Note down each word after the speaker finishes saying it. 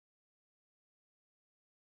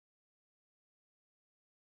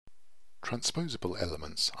Transposable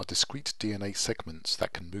elements are discrete DNA segments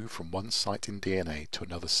that can move from one site in DNA to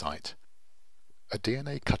another site. A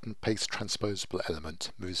DNA cut and paste transposable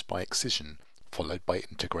element moves by excision, followed by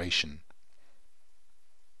integration.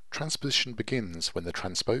 Transposition begins when the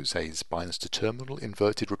transposase binds to terminal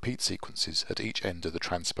inverted repeat sequences at each end of the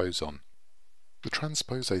transposon. The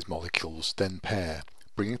transposase molecules then pair,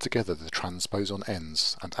 bringing together the transposon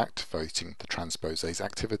ends and activating the transposase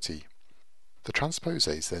activity. The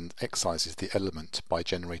transposase then excises the element by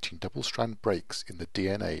generating double-strand breaks in the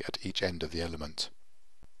DNA at each end of the element.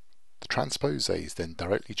 The transposase then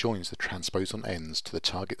directly joins the transposon ends to the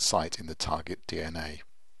target site in the target DNA.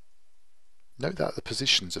 Note that the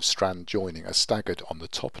positions of strand joining are staggered on the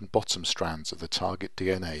top and bottom strands of the target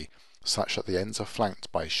DNA such that the ends are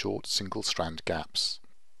flanked by short single-strand gaps.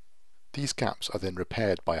 These gaps are then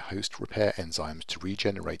repaired by host repair enzymes to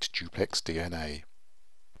regenerate duplex DNA.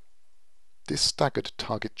 This staggered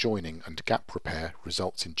target joining and gap repair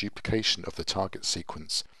results in duplication of the target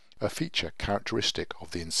sequence, a feature characteristic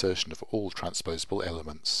of the insertion of all transposable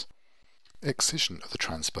elements. Excision of the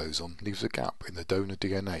transposon leaves a gap in the donor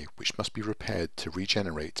DNA which must be repaired to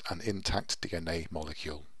regenerate an intact DNA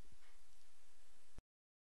molecule.